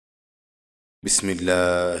بسم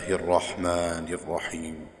الله الرحمن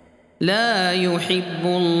الرحيم. لا يحب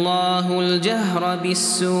الله الجهر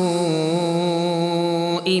بالسوء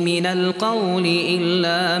من القول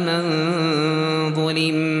إلا من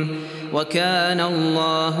ظلم، وكان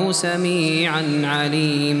الله سميعا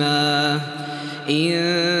عليما.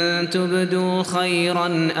 إن تبدوا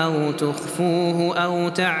خيرا أو تخفوه أو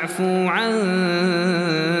تعفو عن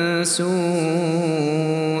سوء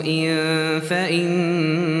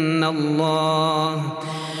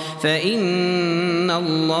فإن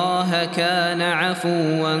الله كان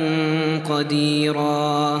عفوا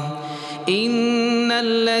قديرا. إن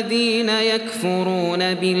الذين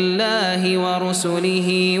يكفرون بالله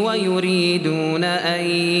ورسله ويريدون أن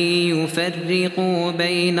يفرقوا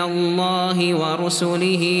بين الله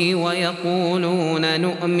ورسله ويقولون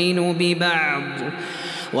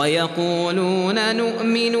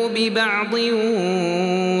نؤمن ببعض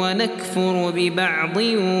ونكفر ببعض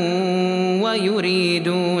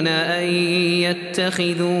ويريدون أن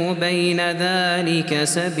يتخذوا بين ذلك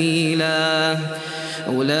سبيلا،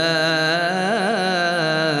 أولئك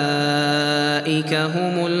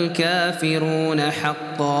هم الكافرون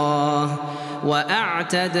حقا،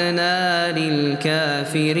 وأعتدنا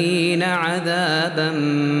للكافرين عذابا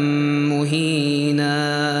مهينا.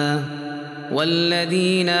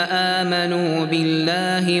 والذين آمنوا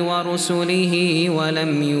بالله ورسله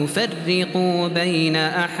ولم يفرقوا بين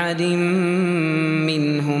أحد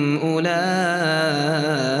منهم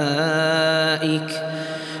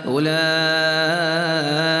أولئك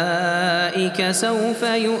سوف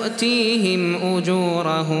يؤتيهم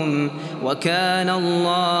أجورهم، وكان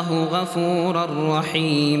الله غفورا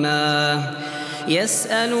رحيما.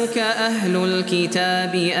 يسألك أهل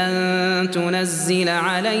الكتاب أن تنزل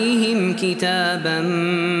عليهم كتابا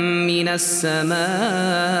من السماء،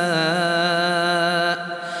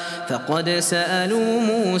 فقد سألوا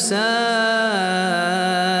موسى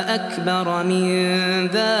أكبر من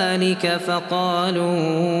ذلك فقالوا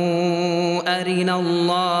أرنا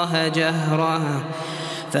الله جهرة،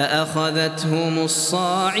 فأخذتهم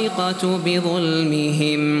الصاعقة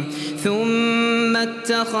بظلمهم، ثم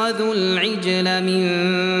اتخذوا العجل من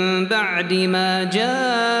بعد ما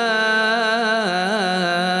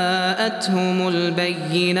جاءتهم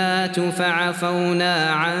البينات، فعفونا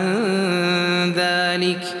عن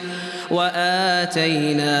ذلك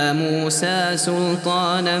وآتينا موسى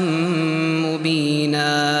سلطانا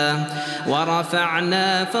مبينا.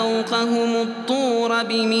 ورفعنا فوقهم الطور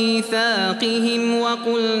بميثاقهم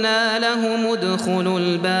وقلنا لهم ادخلوا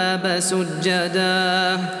الباب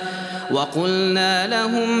سجدا، وقلنا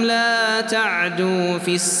لهم لا تعدوا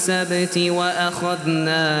في السبت،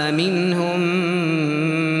 وأخذنا منهم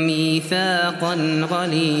ميثاقا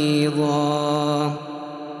غليظا.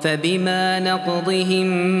 فبما نقضهم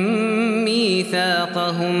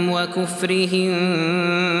ميثاقهم وكفرهم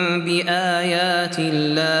بآيات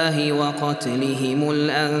الله وقتلهم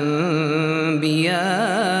الأنبياء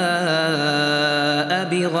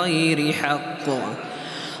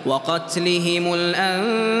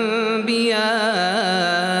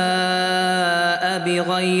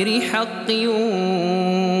بغير حق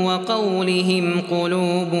وقولهم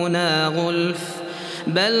قلوبنا غلف،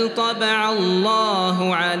 بل طبع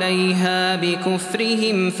الله عليها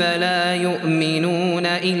بكفرهم فلا يؤمنون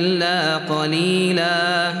إلا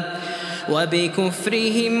قليلا.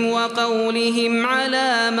 وبكفرهم وقولهم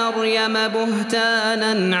على مريم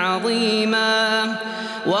بهتانا عظيما،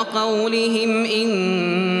 وقولهم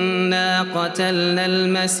إنا قتلنا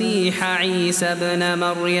المسيح عيسى ابن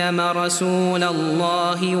مريم رسول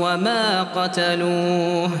الله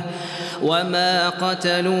وما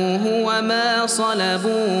قتلوه وما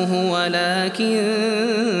صلبوه ولكن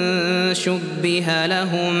شبه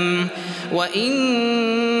لهم،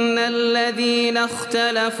 وإن الذين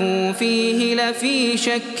اختلفوا فيه لفي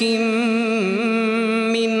شك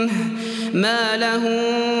منه ما لهم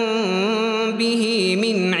به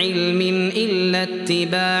من علم إلا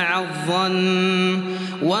اتباع الظن،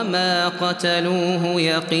 وما قتلوه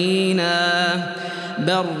يقينا،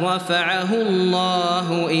 بل رفعه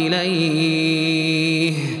الله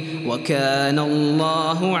إليه، وكان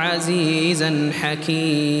الله عزيزا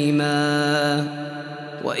حكيما.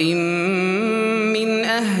 وإن من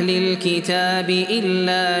أهل الكتاب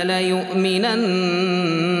إلا ليؤمنن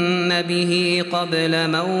به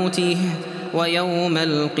قبل موته، ويوم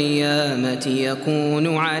القيامة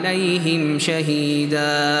يكون عليهم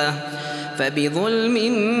شهيدا. فبظلم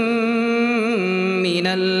من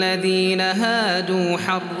الذين هادوا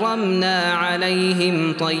حرمنا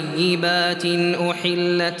عليهم طيبات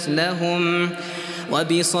أحلت لهم،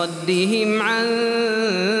 وبصدهم عن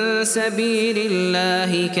سبيل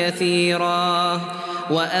الله كثيرا،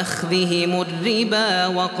 وأخذهم الربا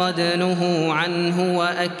وقد نهوا عنه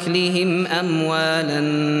وأكلهم أموال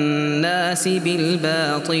الناس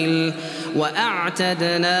بالباطل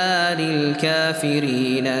وأعتدنا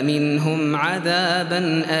للكافرين منهم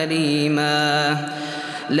عذابا أليما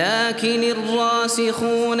لكن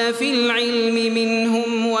الراسخون في العلم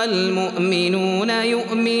منهم والمؤمنون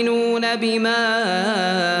يؤمنون بما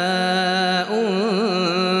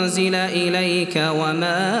أنزل إليك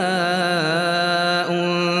وما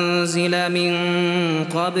أنزل من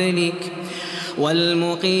قبلك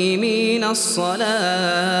والمقيمين الصلاة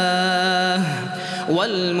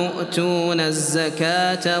والمؤتون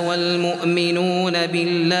الزكاة والمؤمنون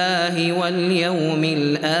بالله واليوم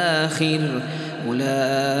الآخر أولئك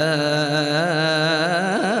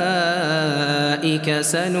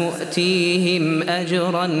سنؤتيهم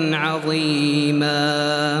أجرا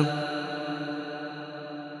عظيما.